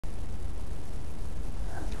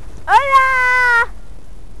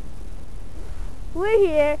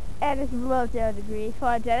here, and it's below 0 degrees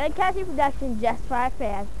for a Jenna and Cassie production just for our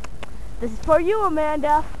fans. This is for you,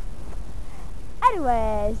 Amanda.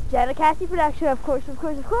 Anyways, Jenna Cassie production, of course.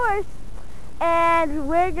 And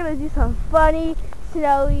we're going to do some funny,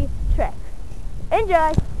 snowy tricks.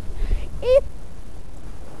 Enjoy.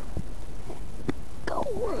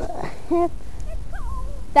 Go.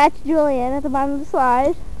 That's Julian at the bottom of the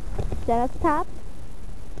slide. Jenna at the top.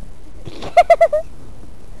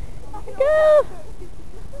 Go.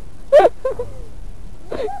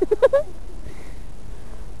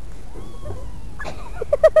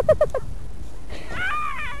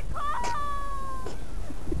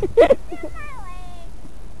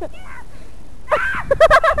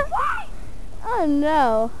 Oh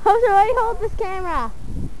no. How should I hold this camera?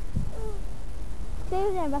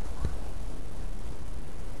 Stay there, Buck.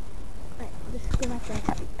 Alright, just go back there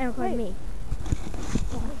and record me.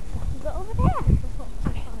 Go over there.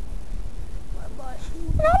 Okay.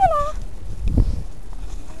 Not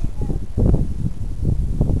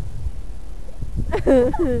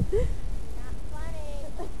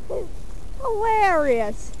funny.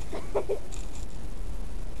 Hilarious.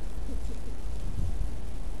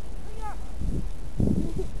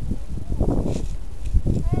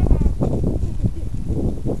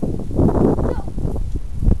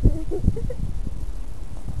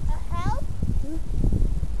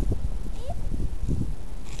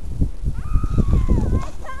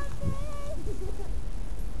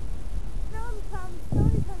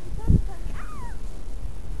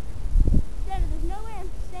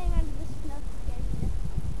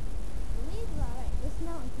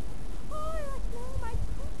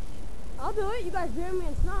 I'll do it. You guys bury me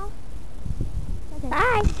in snow. Okay.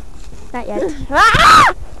 Bye. Not yet.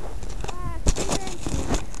 Ah!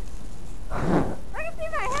 I can see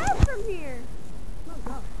my house from here.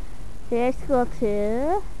 Here's school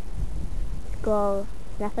 2. School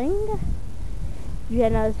nothing.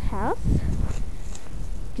 Jenna's house.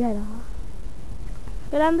 Jenna.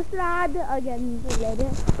 Go down the slide again later. I want to go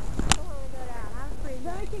down. I'm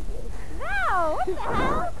freezing. No! What the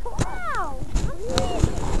hell? Wow!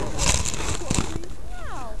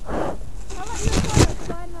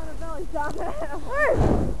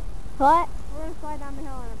 What? We're gonna slide down the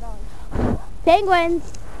hill on our bellies. Penguins!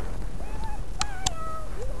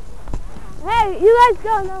 Hey, you guys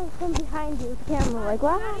go. No, from behind you with the camera. Like,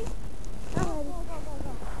 what?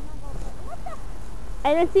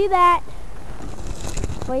 I didn't see that.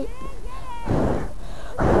 Wait.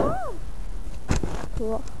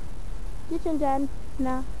 Cool. Get your Jen. No.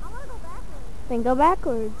 I want to go backwards. Then go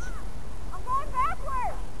backwards. I'm going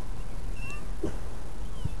backwards.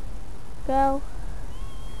 Go.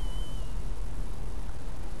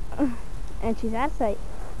 And she's out of sight.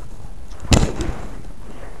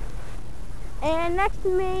 And next to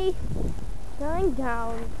me, going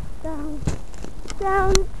down, down,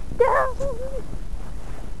 down, down.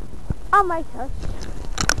 On my touch.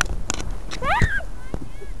 Ah!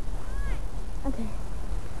 Okay.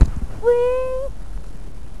 Whee!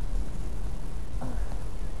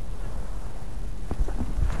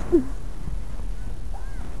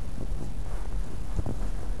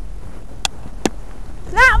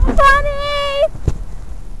 Not funny!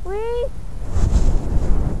 Whee!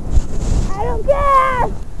 I don't care!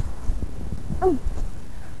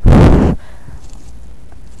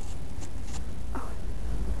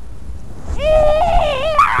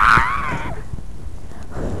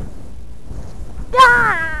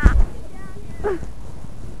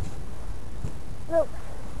 Nope.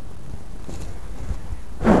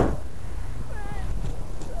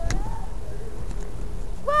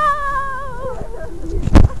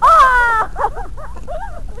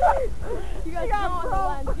 You guys snow on the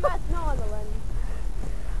lens. You guys snow on the lens.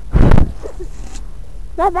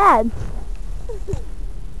 Not bad.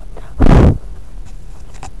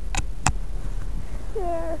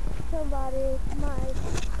 Here, somebody, my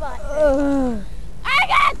butt. I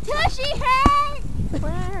got tushy hair!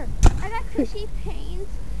 Where? I got tushy pains.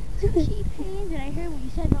 Tushy pains, and I heard what you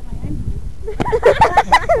said about my onions.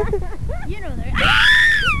 You know they're... I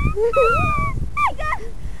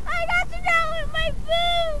got to know with my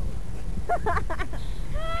boob!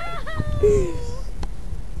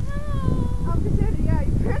 I'm just saying, yeah,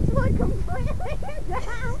 your pants are like completely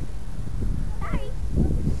down. Sorry.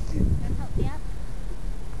 Can help me up?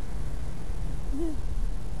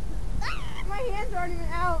 My hands aren't even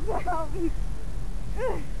out, so help me. I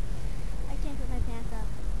can't put my pants up.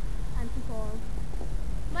 I'm too cold.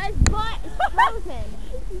 My butt is frozen.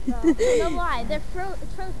 No lie, it's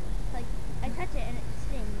frozen. Like, I touch it and it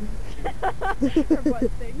stings. Her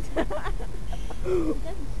butt stings. It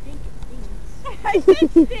doesn't stink, it stings. I said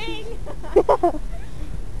sting!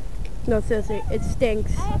 No, seriously, it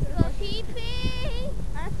stinks. I have to go pee-pee.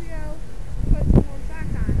 I have to go put some more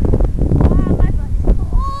socks on. Oh, my butt is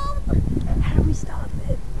cold. How do we stop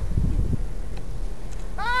it?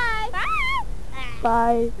 Bye.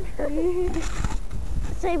 Bye.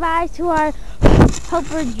 Say bye to our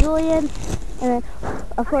helper Julian, and then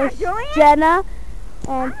of course Jenna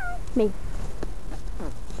and me.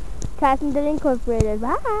 Casting Incorporated.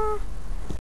 Bye.